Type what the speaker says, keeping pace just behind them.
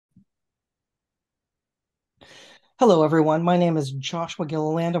Hello, everyone. My name is Joshua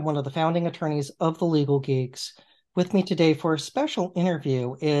Gilliland. I'm one of the founding attorneys of the Legal Geeks. With me today for a special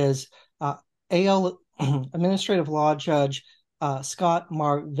interview is AL Administrative Law Judge Scott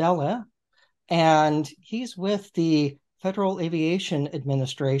Maravilla, and he's with the Federal Aviation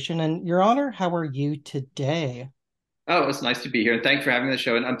Administration. And Your Honor, how are you today? Oh, it's nice to be here, and thanks for having the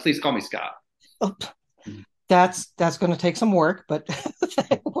show. And please call me Scott. Oh, that's going to take some work, but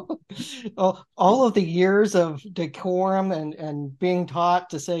all of the years of decorum and being taught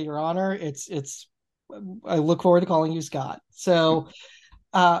to say Your Honor, it's I look forward to calling you Scott. So,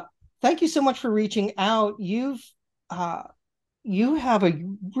 uh, thank you so much for reaching out. Uh, you have a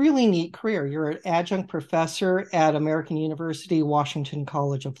really neat career. You're an adjunct professor at American University, Washington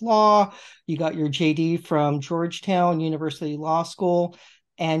College of Law. You got your JD from Georgetown University Law School,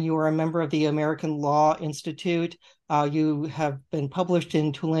 and you are a member of the American Law Institute. You have been published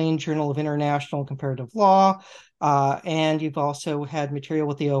in Tulane Journal of International Comparative Law, and you've also had material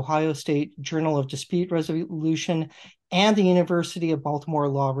with the Ohio State Journal of Dispute Resolution and the University of Baltimore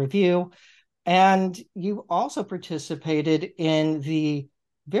Law Review. And you also participated in the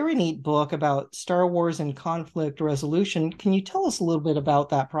very neat book about Star Wars and conflict resolution. Can you tell us a little bit about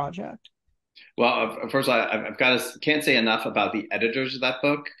that project? Well, first, I've got to can't say enough about the editors of that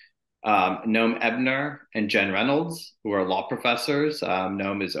book, Noam Ebner and Jen Reynolds, who are law professors.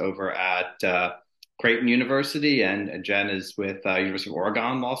 Noam is over at Creighton University, and Jen is with University of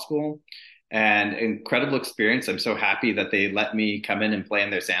Oregon Law School. And incredible experience. I'm so happy that they let me come in and play in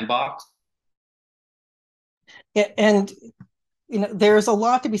their sandbox. And there's a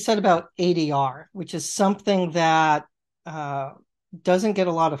lot to be said about ADR, which is something that uh, doesn't get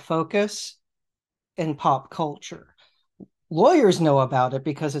a lot of focus in pop culture. Lawyers know about it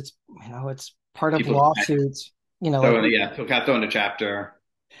because it's part of People lawsuits. Like, people got thrown a chapter.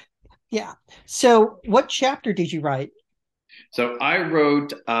 yeah. So, what chapter did you write? So I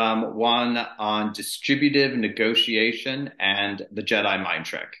wrote one on distributive negotiation and the Jedi mind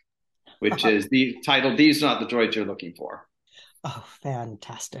trick, which is the title, These Are Not the Droids You're Looking For. Oh,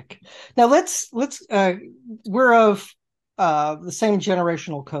 fantastic. Now let's we're of the same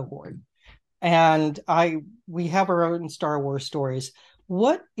generational cohort, and I we have our own Star Wars stories.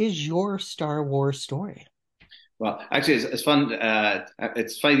 What is your Star Wars story? Well, actually, it's fun.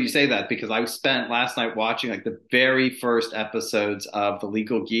 It's funny you say that because I spent last night watching like the very first episodes of The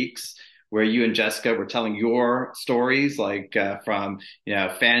Legal Geeks, where you and Jessica were telling your stories, like from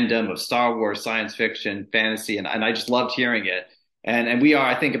fandom of Star Wars, science fiction, fantasy, and I just loved hearing it. And we are,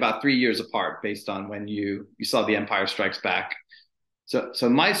 I think, about 3 years apart based on when you saw The Empire Strikes Back. So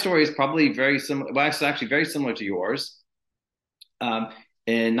my story is probably very similar. Well, it's actually very similar to yours. Um,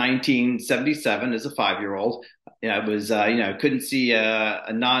 in 1977, as a 5-year-old, I was couldn't see a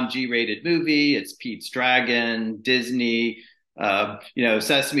non-G-rated movie. It's Pete's Dragon, Disney,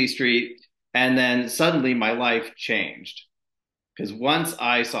 Sesame Street, and then suddenly my life changed because once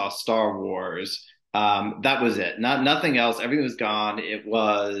I saw Star Wars, that was it. Nothing else. Everything was gone. It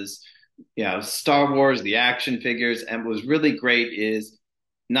was Star Wars, the action figures, and what was really great is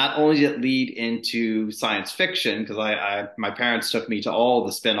not only did it lead into science fiction because my parents took me to all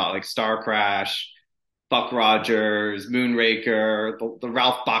the spin-off like Star Crash, Buck Rogers, Moonraker, the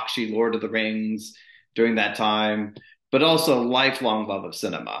Ralph Bakshi Lord of the Rings during that time, but also lifelong love of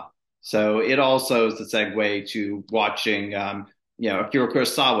cinema. So it also is the segue to watching, Akira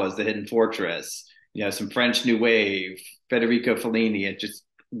Kurosawa's The Hidden Fortress, some French New Wave, Federico Fellini. It just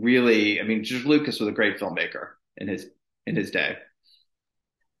really, I mean, George Lucas was a great filmmaker in his day.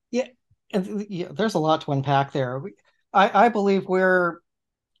 Yeah, yeah, there's a lot to unpack there. I believe we're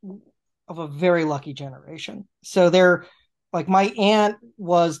of a very lucky generation. So like my aunt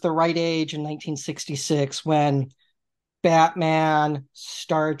was the right age in 1966 when Batman,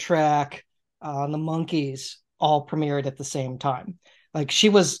 Star Trek, the Monkeys all premiered at the same time. Like she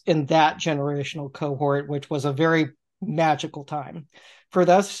was in that generational cohort, which was a very magical time. For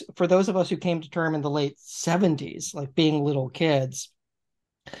those of us who came to term in the late 70s, like being little kids,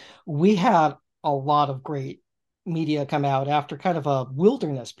 we had a lot of great media come out after kind of a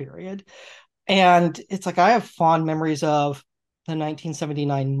wilderness period. And it's like I have fond memories of the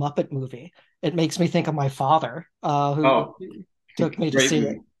 1979 Muppet movie. It makes me think of my father, who Oh, took me to great see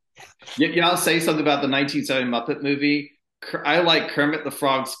it. movie. Yeah, I'll say something about the 1970 Muppet movie. I like Kermit the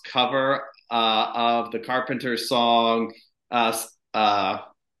Frog's cover of the Carpenters song, uh, uh,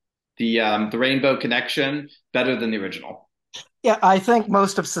 the Rainbow Connection, better than the original. Yeah, I think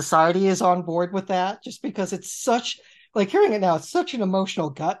most of society is on board with that just because it's such, like hearing it now, it's such an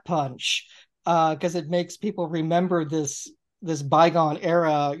emotional gut punch because it makes people remember this bygone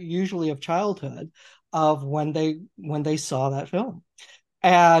era, usually of childhood. of when they saw that film.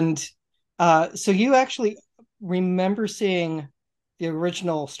 And so you actually remember seeing the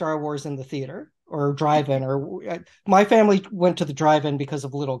original Star Wars in the theater or drive-in, or my family went to the drive-in because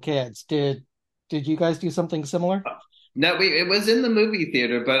of little kids. Did you guys do something similar? No, it was in the movie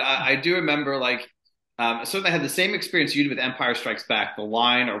theater, but I do remember like certainly I had the same experience you did with Empire Strikes Back, the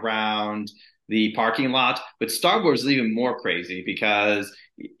line around the parking lot. But Star Wars is even more crazy because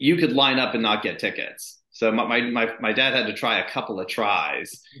you could line up and not get tickets. So my dad had to try a couple of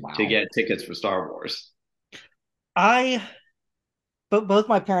tries to Wow. get tickets for Star Wars. I but both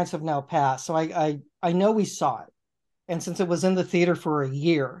my parents have now passed, so I know we saw it. And since it was in the theater for a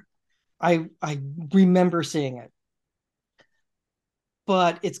year, I remember seeing it,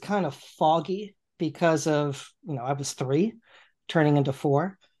 but it's kind of foggy because of, I was 3 turning into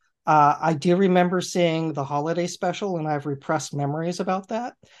 4. I do remember seeing the holiday special, and I have repressed memories about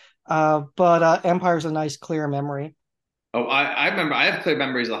that. But Empire's a nice, clear memory. Oh, I remember. I have clear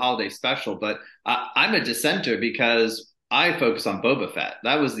memories of the holiday special, but I'm a dissenter because I focus on Boba Fett.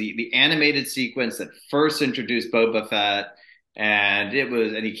 That was the animated sequence that first introduced Boba Fett, and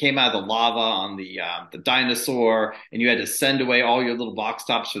he came out of the lava on the dinosaur, and you had to send away all your little box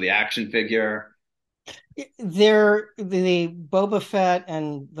tops for the action figure. The Boba Fett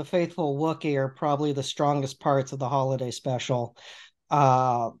and the Faithful Wookiee are probably the strongest parts of the holiday special.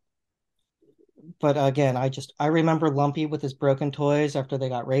 Uh, but again, I remember Lumpy with his broken toys after they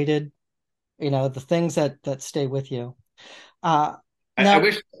got raided. The things that stay with you. Uh, I now,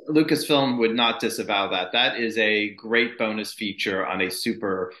 wish Lucasfilm would not disavow that. That is a great bonus feature on a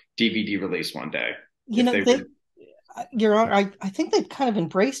super DVD release one day. you If know they they would, you're I think they've kind of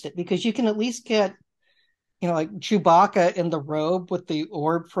embraced it because you can at least get, like Chewbacca in the robe with the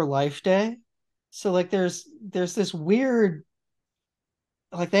orb for Life Day. So like there's this weird,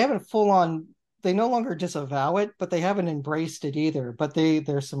 like they haven't full on, they no longer disavow it, but they haven't embraced it either. But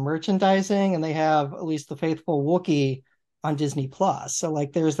there's some merchandising, and they have at least the Faithful Wookiee on Disney Plus. So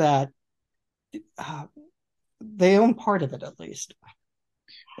like there's that, uh, they own part of it at least.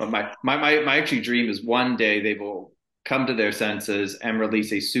 but my actually dream is one day they will come to their senses and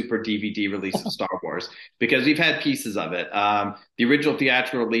release a super DVD release of Star Wars because we've had pieces of it. The original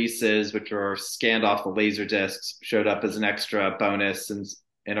theatrical releases, which were scanned off the laser discs, showed up as an extra bonus and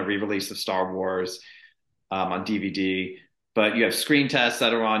in a re-release of Star Wars on DVD. But you have screen tests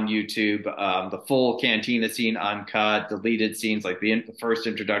that are on YouTube, the full cantina scene uncut, deleted scenes like the first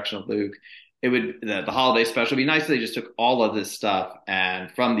introduction of Luke. The holiday special would be nice if they just took all of this stuff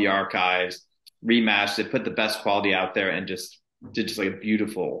and from the archives, remashed it, put the best quality out there, and just did just like a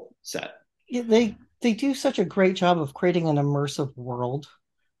beautiful set. Yeah, they do such a great job of creating an immersive world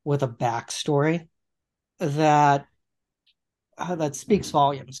with a backstory that that speaks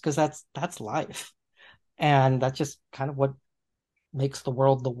volumes, because that's life, and that's just kind of what makes the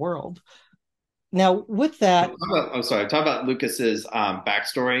world the world. Now, with that, Talk about Lucas's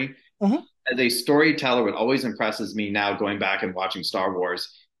backstory. mhm, As a storyteller, what always impresses me now going back and watching Star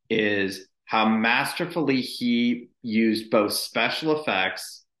Wars is how masterfully he used both special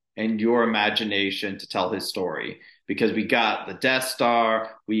effects and your imagination to tell his story. Because we got the Death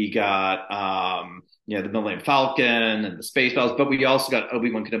Star, we got the Millennium Falcon and the space battles, but we also got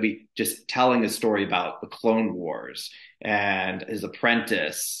Obi-Wan Kenobi just telling a story about the Clone Wars and his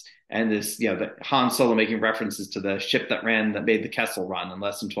apprentice and this, the Han Solo making references to the ship that made the Kessel Run in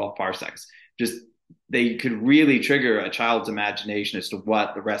less than 12 parsecs. Just they could really trigger a child's imagination as to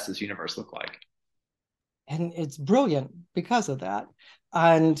what the rest of this universe looked like. and it's brilliant because of that.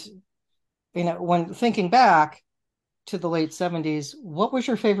 And when thinking back to the late 70s, what was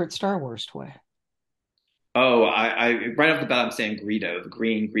your favorite Star Wars toy? Oh, I right off the bat, I'm saying Greedo, the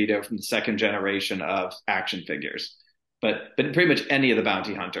green Greedo from the second generation of action figures, but pretty much any of the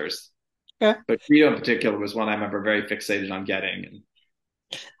bounty hunters. Okay. But Greedo in particular was one I remember very fixated on getting. And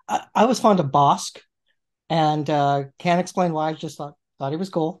I was fond of Bosk, and can't explain why. I just thought he was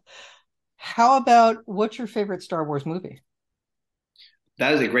cool. How about, what's your favorite Star Wars movie?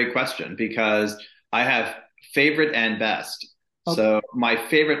 that is a great question because I have favorite and best. Okay. So my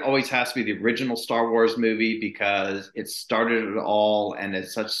favorite always has to be the original Star Wars movie because it started it all and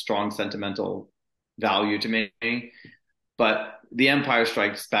it's such strong sentimental value to me. But The Empire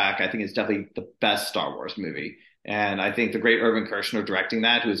Strikes Back, I think, is definitely the best Star Wars movie. And I think the great Irvin Kershner directing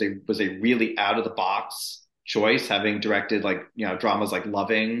that, who was a really out of the box choice, having directed dramas like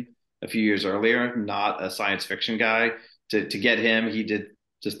Loving a few years earlier, not a science fiction guy. To get him, he did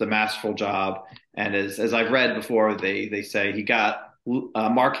just the masterful job. And as I've read before, they say he got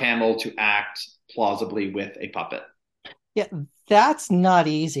Mark Hamill to act plausibly with a puppet. Yeah, that's not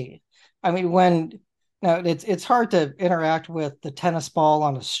easy. I mean, when Now it's hard to interact with the tennis ball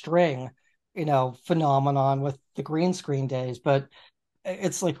on a string, phenomenon with the green screen days, but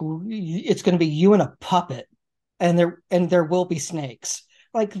it's like it's going to be you and a puppet, and there will be snakes.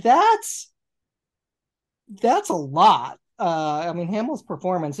 Like that's a lot. I mean, Hamill's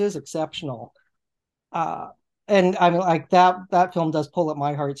performance is exceptional. Uh, and I mean, like that film does pull at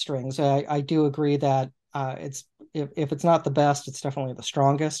my heartstrings. I do agree that it's if it's not the best, it's definitely the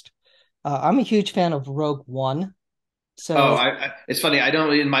strongest. I'm a huge fan of Rogue One. Oh, So it's funny. I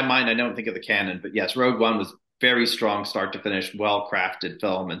don't, in my mind, I don't think of the canon, but yes, Rogue One was very strong, start to finish, well crafted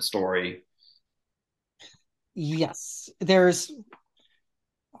film and story. yes, there's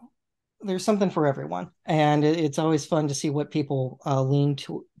something for everyone, and it's always fun to see what people lean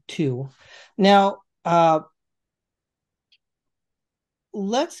to. Now,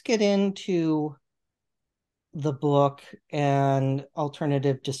 let's get into the book and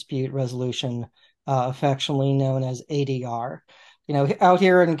alternative dispute resolution, affectionately known as ADR. Out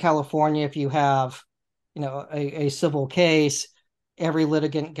here in California, if you have, a civil case, every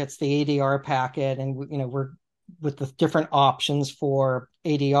litigant gets the ADR packet, and we're with the different options for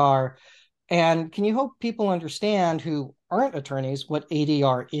ADR. And can you help people understand who aren't attorneys what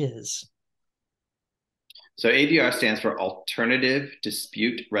ADR is? So ADR stands for Alternative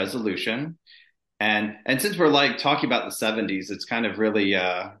Dispute Resolution. And since we're like talking about the 70s, it's kind of really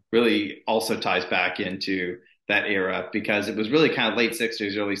also ties back into that era because it was really kind of late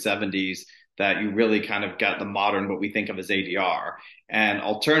 60s, early 70s that you really kind of got the modern what we think of as ADR and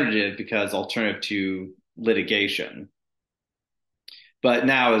alternative because alternative to litigation. But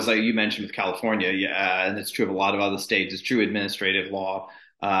now, as like you mentioned with California, yeah, and it's true of a lot of other states, it's true administrative law.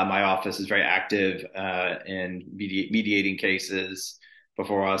 My office is very active in mediating cases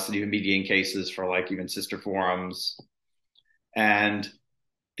before us, and even mediating cases for like even sister forums. And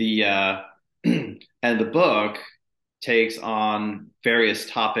the and the book takes on various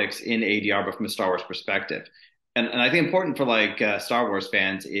topics in ADR, but from a Star Wars perspective. And I think important for like Star Wars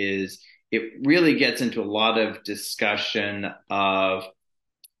fans is it really gets into a lot of discussion of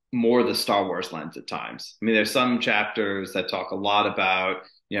more the Star Wars lens at times. I mean, there's some chapters that talk a lot about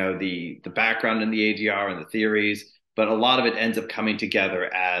the background in the ADR and the theories, but a lot of it ends up coming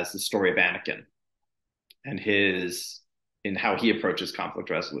together as the story of Anakin and his in how he approaches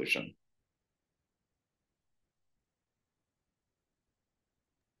conflict resolution.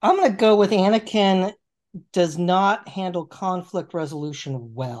 I'm going to go with Anakin does not handle conflict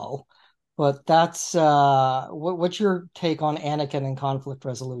resolution well, but that's what's your take on Anakin and conflict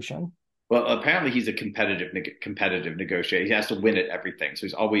resolution? Well, apparently he's a competitive negotiator. He has to win at everything. So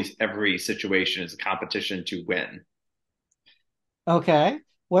he's always every situation is a competition to win. Okay.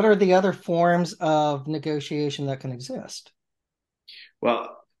 What are the other forms of negotiation that can exist?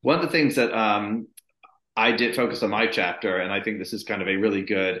 Well, one of the things that I did focus on my chapter, and I think this is kind of a really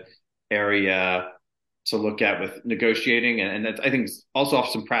good area to look at with negotiating, and I think also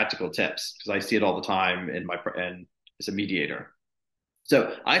offer some practical tips because I see it all the time in my and as a mediator.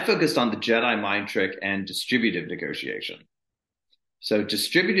 So I focused on the Jedi mind trick and distributive negotiation. So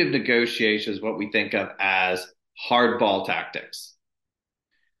distributive negotiation is what we think of as hardball tactics.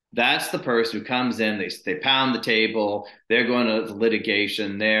 That's the person who comes in, they pound the table, they're going to the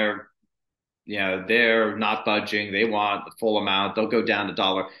litigation, they're not budging. They want the full amount. They'll go down a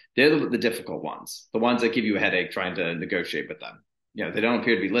dollar. They're the difficult ones, the ones that give you a headache trying to negotiate with them. They don't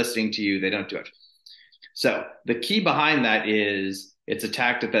appear to be listening to you. They don't do it. So the key behind that is it's a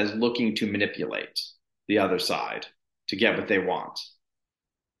tactic that is looking to manipulate the other side to get what they want.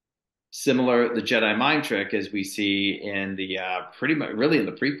 Similar, the Jedi mind trick, as we see in the pretty much really in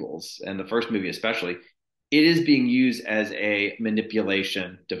the prequels and the first movie especially, it is being used as a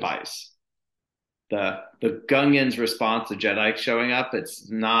manipulation device. The Gungans response to Jedi showing up. It's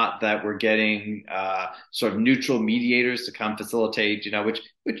not that we're getting sort of neutral mediators to come facilitate,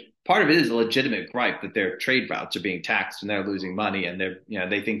 which part of it is a legitimate gripe that their trade routes are being taxed and they're losing money and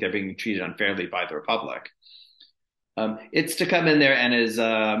they think they're being treated unfairly by the Republic. It's to come in there and as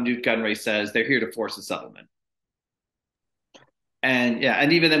Newt Gunray says, they're here to force a settlement. And yeah,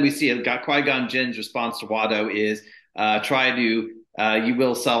 and even then we see it. Qui-Gon Jinn's response to Watto is try to you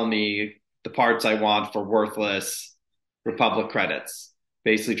will sell me the parts I want for worthless Republic credits,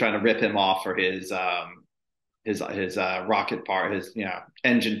 basically trying to rip him off for his rocket part, his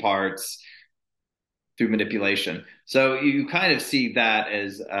engine parts through manipulation. So you kind of see that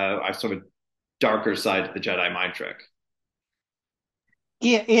as a sort of darker side of the Jedi mind trick.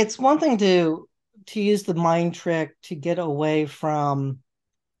 Yeah, it's one thing to use the mind trick to get away from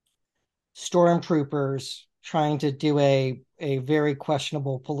stormtroopers trying to do a very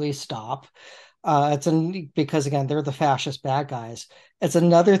questionable police stop. Because again, they're the fascist bad guys. It's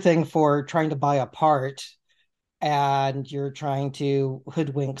another thing for trying to buy a part and you're trying to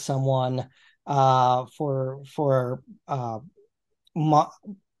hoodwink someone for mo-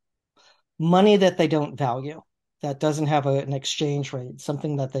 money that they don't value, that doesn't have an exchange rate,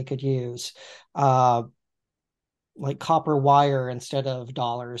 something that they could use, uh, like copper wire instead of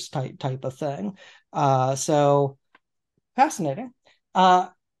dollars type of thing. So fascinating. Uh,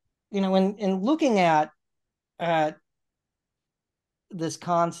 in looking at this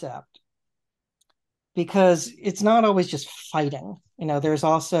concept, because it's not always just fighting. There's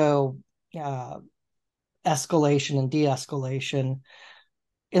also uh, escalation and de-escalation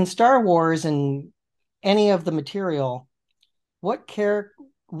in Star Wars and any of the material. What character,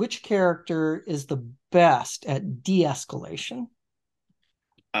 which character is the best at de-escalation?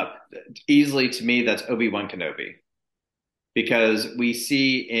 Uh, Easily to me, that's Obi-Wan Kenobi. Because we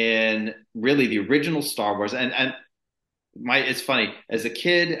see in really the original Star Wars, and it's funny as a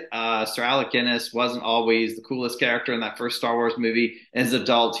kid, Sir Alec Guinness wasn't always the coolest character in that first Star Wars movie. As an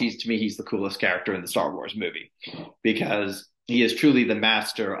adult, he's the coolest character in the Star Wars movie because he is truly the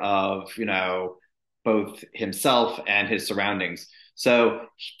master of both himself and his surroundings. So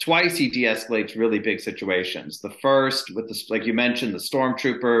twice he de-escalates really big situations. The first with like you mentioned, the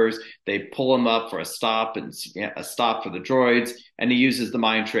stormtroopers, they pull him up for a stop and a stop for the droids, and he uses the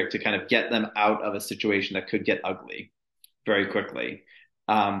mind trick to kind of get them out of a situation that could get ugly very quickly.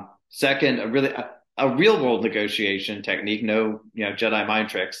 Second, a real world negotiation technique, no Jedi mind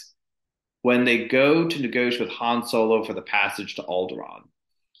tricks. When they go to negotiate with Han Solo for the passage to Alderaan,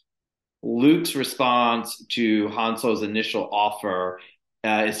 Luke's response to Han Solo's initial offer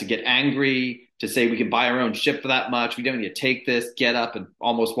is to get angry, to say we can buy our own ship for that much. We don't need to take this. Get up and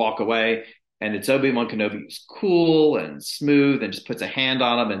almost walk away. And it's Obi-Wan Kenobi who's cool and smooth and just puts a hand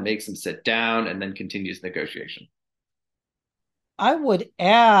on him and makes him sit down and then continues negotiation. I would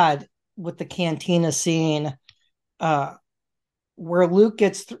add with the cantina scene, uh, where Luke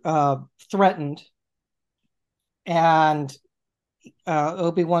gets threatened and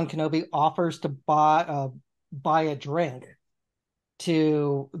Obi-Wan Kenobi offers to buy a drink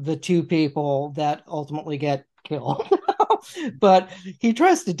to the two people that ultimately get killed. But he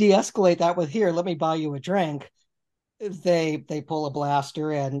tries to de-escalate that with, here, let me buy you a drink. They pull a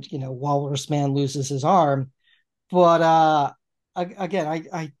blaster and Walrus Man loses his arm. But again,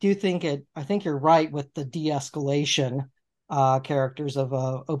 I do think I think you're right with the de-escalation characters of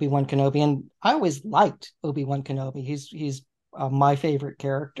Obi-Wan Kenobi, and I always liked Obi-Wan Kenobi. He's my favorite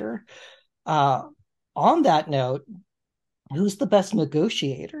character. Uh, on that note, who's the best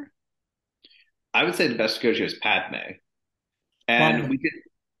negotiator? I would say the best negotiator is Padme. And Why?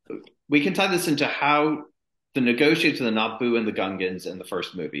 we can tie this into how the negotiates of the Naboo and the Gungans in the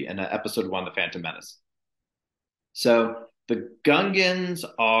first movie in episode one, The Phantom Menace. So the Gungans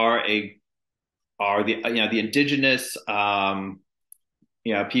are the indigenous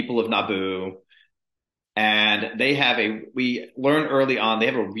people of Naboo, and we learn early on they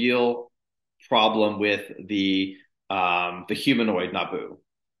have a real problem with the humanoid Naboo,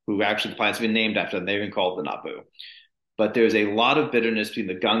 who actually the planet's been named after them. They've been called the Naboo. But there's a lot of bitterness between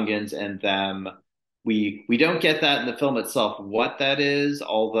the Gungans and them. We don't get that in the film itself, what that is,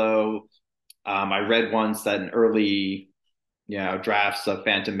 although I read once that in early drafts of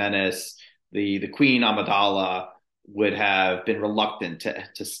Phantom Menace, the Queen Amidala would have been reluctant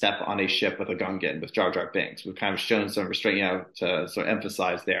to step on a ship with a Gungan with Jar Jar Binks. We've kind of shown some restraint, to sort of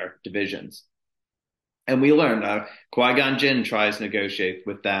emphasize their divisions. And we learn Qui-Gon Jinn tries to negotiate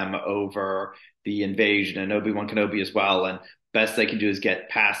with them over the invasion, and Obi-Wan Kenobi as well. And best they can do is get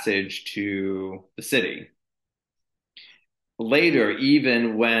passage to the city. Later,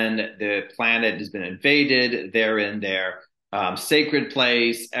 even when the planet has been invaded, they're in their sacred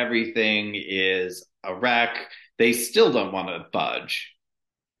place. Everything is a wreck. They still don't want to budge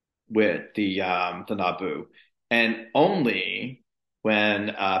with the Naboo, and only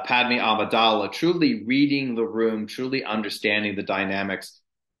when Padme Amidala, truly reading the room, truly understanding the dynamics,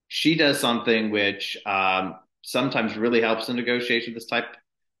 she does something which sometimes really helps in negotiation of this type,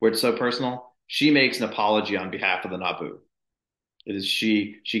 where it's so personal. She makes an apology on behalf of the Naboo. It is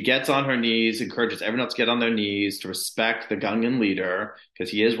she gets on her knees, encourages everyone else to get on their knees to respect the Gungan leader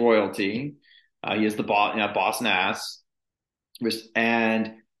because he is royalty. He is the boss Nass,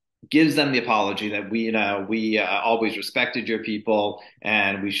 and gives them the apology that we always respected your people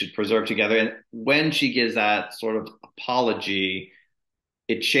and we should preserve together. And when she gives that sort of apology,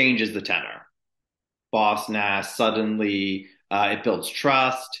 it changes the tenor. Boss Nass suddenly it builds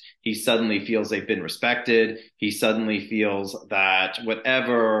trust. He suddenly feels they've been respected. He suddenly feels that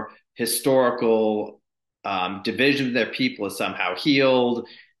whatever historical division of their people is somehow healed,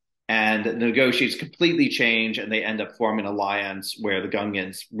 and the negotiations completely change, and they end up forming an alliance where the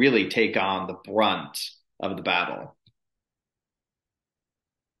Gungans really take on the brunt of the battle.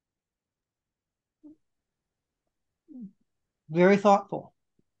 Very thoughtful.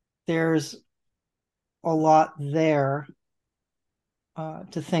 There's a lot there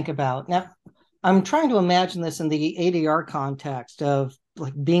to think about. Now, I'm trying to imagine this in the ADR context of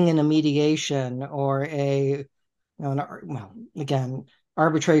like being in a mediation or well, again,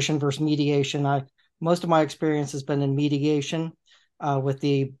 arbitration versus mediation. Most of my experience has been in mediation, with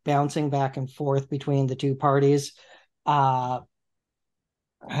the bouncing back and forth between the two parties. I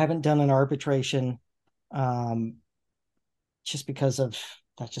haven't done an arbitration, um, just because of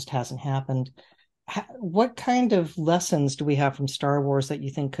that just hasn't happened. What kind of lessons do we have from Star Wars that you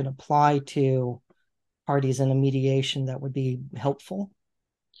think could apply to parties in a mediation that would be helpful?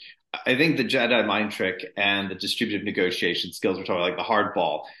 I think the Jedi mind trick and the distributive negotiation skills we're talking like the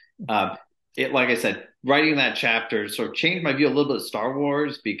hardball. Um, like I said, writing that chapter sort of changed my view a little bit of Star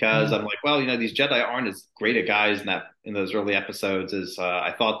Wars because I'm like, well, these Jedi aren't as great a guys in those early episodes as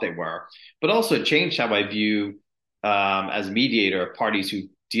I thought they were. But also it changed how I view as a mediator parties who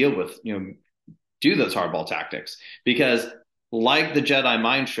deal with do those hardball tactics because like the Jedi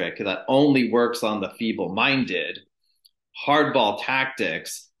mind trick that only works on the feeble-minded, hardball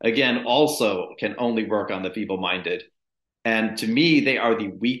tactics, again, also can only work on the feeble minded. And to me, they are the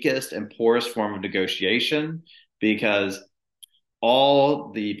weakest and poorest form of negotiation because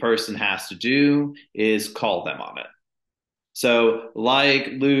all the person has to do is call them on it. So, like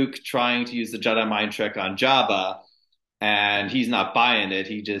Luke trying to use the Jedi mind trick on Jabba, and he's not buying it.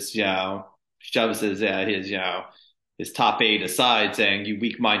 He just, shoves his top eight aside, saying, "You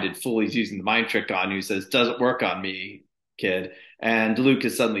weak-minded fool." He's using the mind trick on you. He says, "Doesn't work on me, kid." And Luke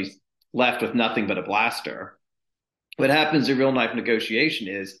is suddenly left with nothing but a blaster. What happens in real life negotiation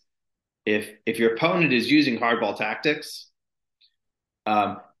is if your opponent is using hardball tactics,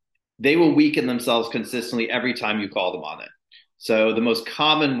 um, they will weaken themselves consistently every time you call them on it. So the most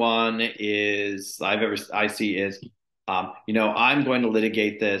common one I see is, I'm going to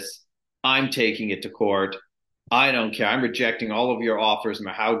litigate this. I'm taking it to court. I don't care. I'm rejecting all of your offers, no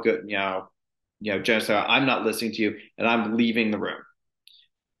matter how good, just I'm not listening to you, and I'm leaving the room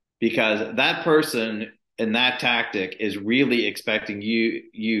because that person in that tactic is really expecting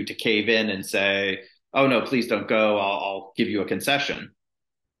you to cave in and say, "Oh no, please don't go. I'll give you a concession."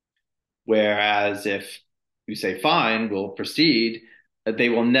 Whereas if you say, "Fine, we'll proceed," they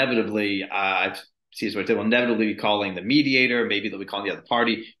will inevitably, they will inevitably be calling the mediator. Maybe they'll be calling the other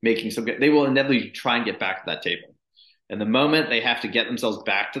party, they will inevitably try and get back to that table. And the moment they have to get themselves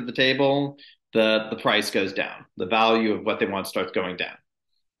back to the table, the price goes down. The value of what they want starts going down.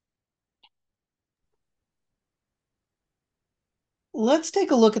 Let's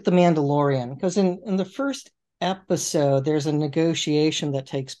take a look at The Mandalorian, because in the first episode, there's a negotiation that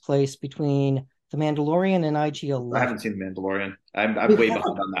takes place between The Mandalorian and I IG-11. haven't seen The Mandalorian. I'm way behind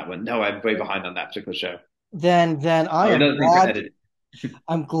on that one. No, I'm way behind on that particular show. Then I Oh, am another thing for glad editing.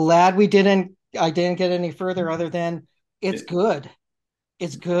 I'm glad I didn't get any further other than it's good.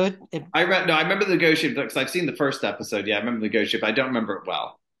 It's good. I remember the negotiation because I've seen the first episode. Yeah, I remember the negotiation, but I don't remember it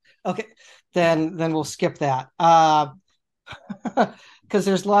well. Okay, then we'll skip that. Because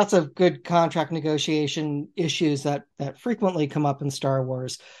there's lots of good contract negotiation issues that frequently come up in Star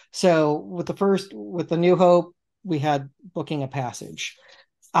Wars. So with the New Hope, we had booking a passage.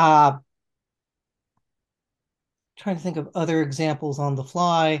 Uh Trying to think of other examples on the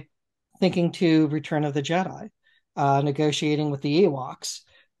fly. Thinking to Return of the Jedi, negotiating with the Ewoks,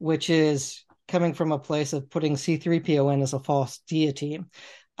 which is coming from a place of putting C-3PO in as a false deity.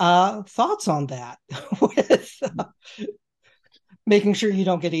 Thoughts on that with making sure you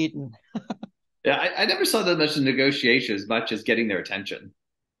don't get eaten? Yeah, I never saw that much in negotiation as much as getting their attention.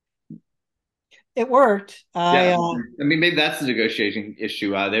 It worked. Yeah, I mean, maybe that's the negotiating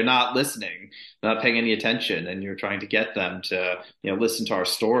issue. They're not listening, not paying any attention, and you're trying to get them to, listen to our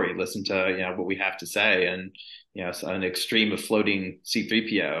story, listen to, what we have to say, and so an extreme of floating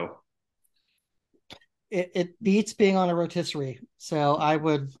C-3PO. It beats being on a rotisserie. So I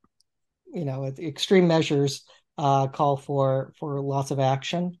would, extreme measures call for lots of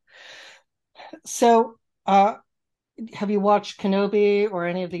action. So, have you watched Kenobi or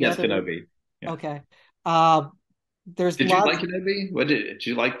any of the Yes, other? Kenobi. Yeah. Okay. Uh, there's Did you lots. like Kenobi? Did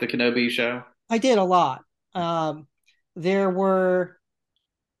you like the Kenobi show? I did a lot. There were.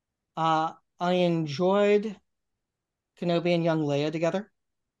 I enjoyed Kenobi and young Leia together.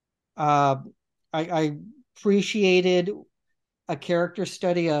 Uh, I appreciated a character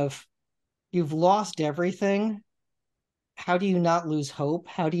study of you've lost everything. How do you not lose hope?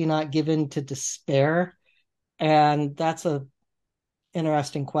 How do you not give in to despair? And that's a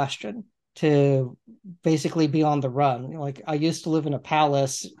interesting question to basically be on the run. Like I used to live in a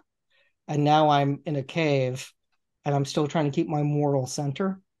palace and now I'm in a cave and I'm still trying to keep my moral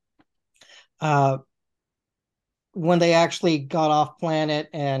center. Uh, when they actually got off planet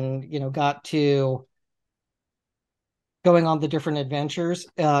and got to going on the different adventures,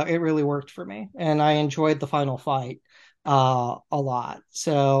 it really worked for me, and I enjoyed the final fight a lot.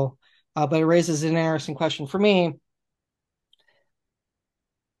 So, but it raises an interesting question for me.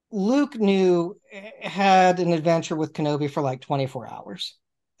 Luke knew had an adventure with Kenobi for like 24 hours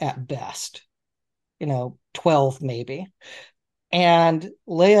at best, 12 maybe. And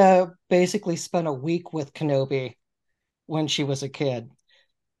Leia basically spent a week with Kenobi when she was a kid.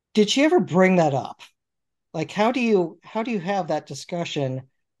 Did she ever bring that up? Like how do you have that discussion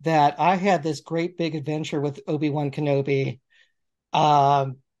that I had this great big adventure with Obi-Wan Kenobi,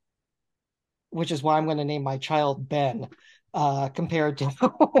 um, which is why I'm going to name my child Ben, compared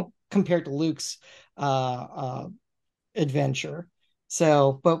to compared to Luke's uh, adventure.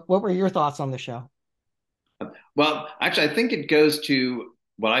 So, but what were your thoughts on the show? Well, actually, I think it goes to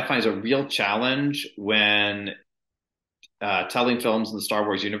what I find is a real challenge when telling films in the Star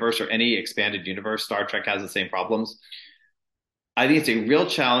Wars universe or any expanded universe. Star Trek has the same problems. I think it's a real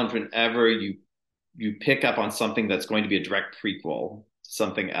challenge whenever you pick up on something that's going to be a direct prequel to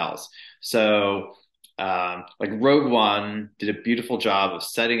something else. So, like Rogue One did a beautiful job of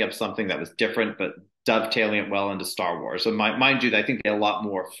setting up something that was different, but dovetailing it well into Star Wars. So, mind you, I think they had a lot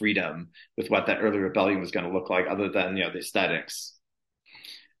more freedom with what that early rebellion was going to look like, other than the aesthetics.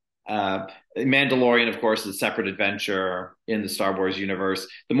 Mandalorian, of course, is a separate adventure in the Star Wars universe.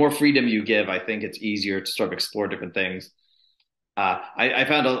 The more freedom you give, I think it's easier to sort of explore different things. I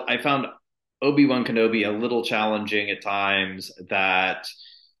found Obi-Wan Kenobi a little challenging at times, that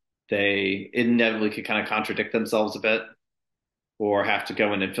they inevitably could kind of contradict themselves a bit, or have to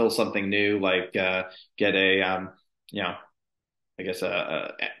go in and fill something new, like get a you know I guess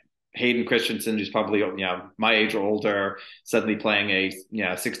a Hayden Christensen, who's probably my age or older, suddenly playing a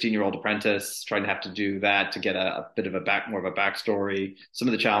 16-year-old apprentice, trying to have to do that to get a bit of a more of a backstory. Some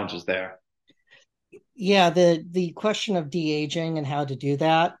of the challenges there. Yeah, the question of de-aging and how to do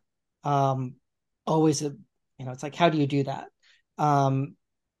that, um, always it's like how do you do that? Um,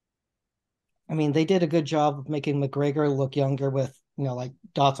 I mean, they did a good job of making McGregor look younger with like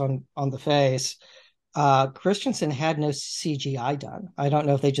dots on the face. Christensen had no CGI done. I don't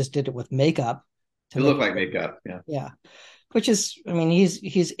know if they just did it with makeup to It make looked it like look, makeup, yeah. yeah. Which is, I mean,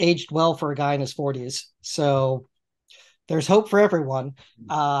 he's aged well for a guy in his 40s, so there's hope for everyone.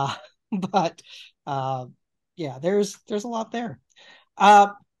 Uh, but uh, yeah, there's a lot there. Uh,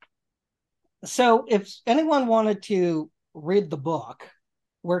 so if anyone wanted to read the book,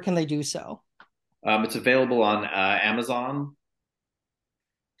 where can they do so? It's available on Amazon,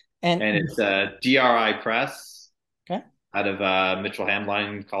 And and it's DRI Press okay, out of Mitchell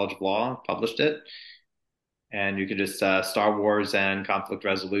Hamline College of Law published it. And you can just Star Wars and conflict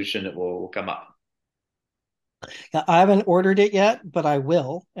resolution, it will come up. I haven't ordered it yet, but I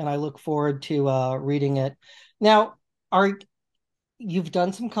will, and I look forward to reading it. Now, are you've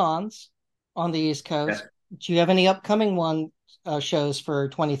done some cons on the East Yeah. Coast? Do you have any upcoming shows for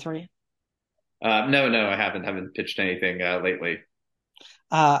 23? No, I haven't pitched anything lately.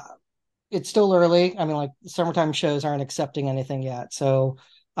 Uh, it's still early. I mean, like summertime shows aren't accepting anything yet. So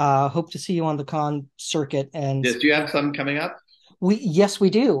hope to see you on the con circuit. And Yes, do you have some coming up? yes, we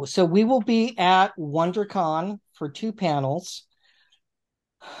do. So we will be at WonderCon for two panels.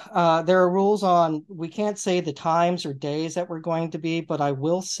 There are rules on we can't say the times or days that we're going to be, but I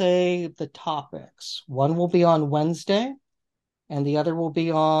will say the topics. One will be on Wednesday, and the other will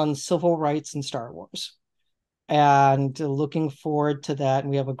be on civil rights and Star Wars. And looking forward to that. And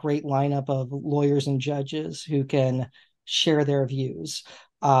we have a great lineup of lawyers and judges who can share their views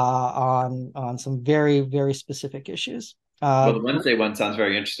on some very very specific issues. Well, the Wednesday one sounds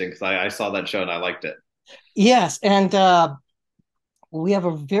very interesting because I saw that show and I liked it. Yes, and we have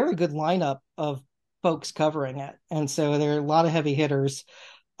a very good lineup of folks covering it, and so there are a lot of heavy hitters.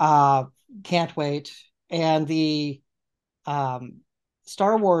 Uh, can't wait. And the um,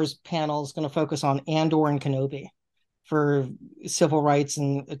 Star Wars panel is going to focus on Andor and Kenobi for civil rights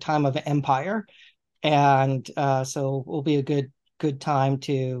and a time of empire, and so it will be a good time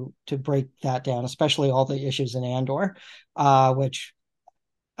to break that down, especially all the issues in Andor, which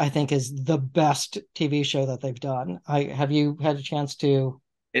I think is the best TV show that they've done. I have you had a chance to?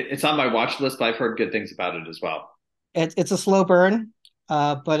 It's on my watch list, but I've heard good things about it as well. It's a slow burn,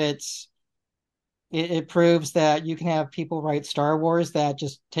 but it's It proves that you can have people write Star Wars that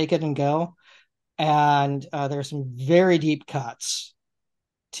just take it and go. And there's some very deep cuts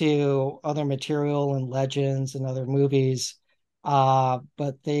to other material and legends and other movies.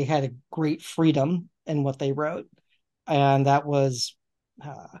 But they had a great freedom in what they wrote. And that was,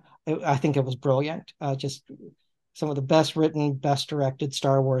 uh, I think it was brilliant. Just some of the best written, best directed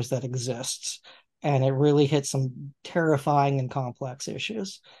Star Wars that exists. And it really hit some terrifying and complex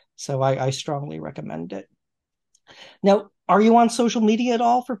issues. So I strongly recommend it. Now, are you on social media at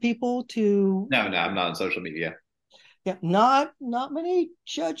all for people to? No, no, I'm not on social media. Yeah, not many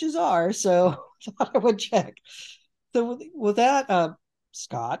judges are, so thought I would check. So with that,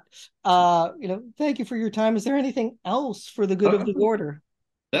 Scott, thank you for your time. Is there anything else for the good of the Oh, order?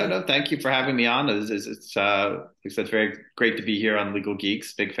 no, no, thank you for having me on. It's very great to be here on Legal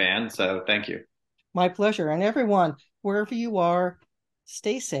Geeks. Big fan, so thank you. My pleasure. And everyone, wherever you are,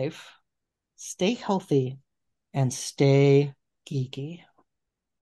 stay safe, stay healthy, and stay geeky.